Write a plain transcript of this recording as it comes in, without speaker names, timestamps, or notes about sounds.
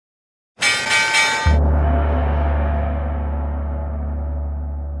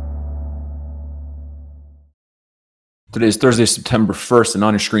Today is Thursday, September 1st, and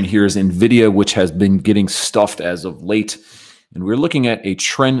on your screen here is NVIDIA, which has been getting stuffed as of late. And we're looking at a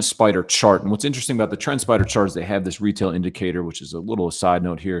trend spider chart. And what's interesting about the trend spider chart is they have this retail indicator, which is a little side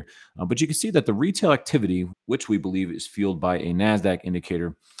note here. But you can see that the retail activity, which we believe is fueled by a NASDAQ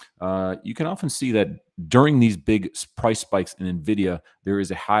indicator, you can often see that during these big price spikes in NVIDIA, there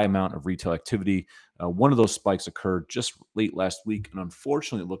is a high amount of retail activity. One of those spikes occurred just late last week. And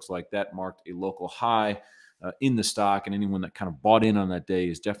unfortunately, it looks like that marked a local high in the stock, and anyone that kind of bought in on that day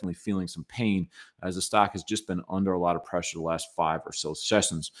is definitely feeling some pain as the stock has just been under a lot of pressure the last 5 or so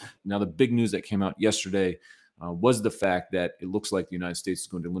sessions. Now, the big news that came out yesterday was the fact that it looks like the United States is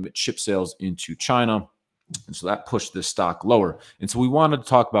going to limit chip sales into China. And so that pushed this stock lower. And so we wanted to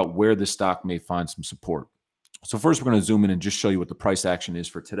talk about where this stock may find some support. So first, we're going to zoom in and just show you what the price action is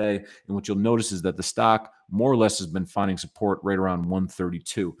for today. And what you'll notice is that the stock more or less has been finding support right around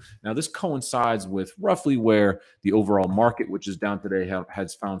 132. Now, this coincides with roughly where the overall market, which is down today,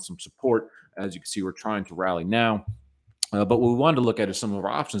 has found some support. As you can see, we're trying to rally now. But what we wanted to look at is some of our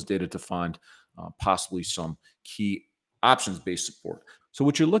options data to find possibly some key options-based support. So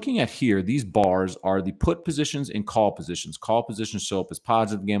what you're looking at here, these bars are the put positions and call positions. Call positions show up as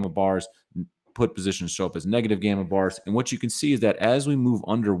positive gamma bars. Put positions show up as negative gamma bars. And what you can see is that as we move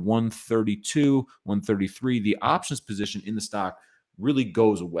under 132, 133, the options position in the stock really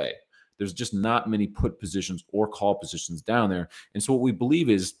goes away. There's just not many put positions or call positions down there. And so what we believe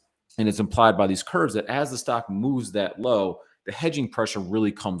is, and it's implied by these curves, that as the stock moves that low, the hedging pressure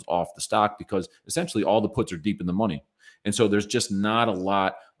really comes off the stock because essentially all the puts are deep in the money. And so there's just not a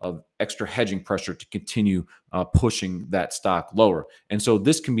lot of extra hedging pressure to continue pushing that stock lower. And so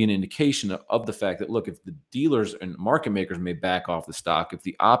this can be an indication of the fact that, look, if the dealers and market makers may back off the stock, if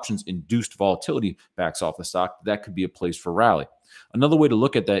the options induced volatility backs off the stock, that could be a place for rally. Another way to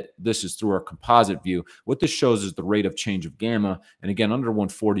look at this is through our composite view. What this shows is the rate of change of gamma. And again, under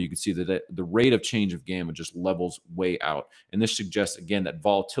 140, you can see that the rate of change of gamma just levels way out. And this suggests, again, that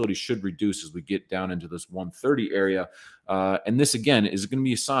volatility should reduce as we get down into this 130 area. And this, again, is going to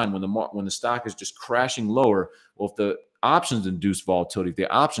be a sign when the stock is just crashing lower. Well, if the options induce volatility, if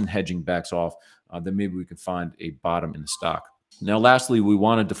the option hedging backs off, then maybe we can find a bottom in the stock. Now, lastly, we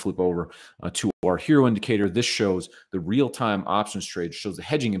wanted to flip over to our HIRO indicator. This shows the real-time options trade, shows the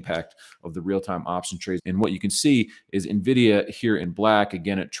hedging impact of the real-time option trades. And what you can see is NVIDIA here in black.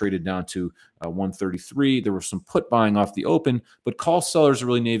 Again, it traded down to 133. There was some put buying off the open, but call sellers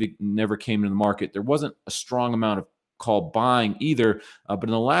really never came into the market. There wasn't a strong amount of call buying either. But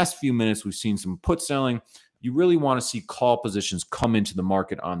in the last few minutes, we've seen some put selling. You really want to see call positions come into the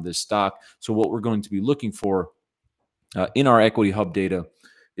market on this stock. So what we're going to be looking for in our EquityHub data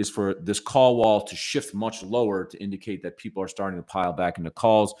is for this call wall to shift much lower to indicate that people are starting to pile back into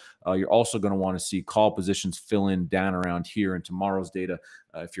calls. You're also going to want to see call positions fill in down around here in tomorrow's data.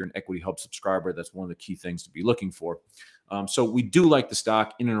 If you're an EquityHub subscriber, that's one of the key things to be looking for. So we do like the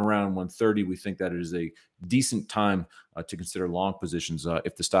stock in and around 130. We think that it is a decent time to consider long positions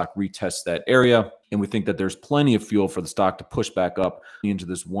if the stock retests that area. And we think that there's plenty of fuel for the stock to push back up into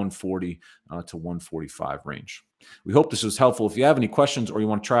this 140 to 145 range. We hope this was helpful. If you have any questions or you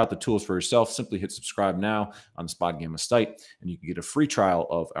want to try out the tools for yourself, simply hit subscribe now on the SpotGamma site, and you can get a free trial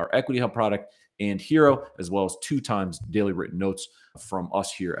of our EquityHub product and HIRO, as well as 2 times daily written notes from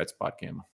us here at SpotGamma.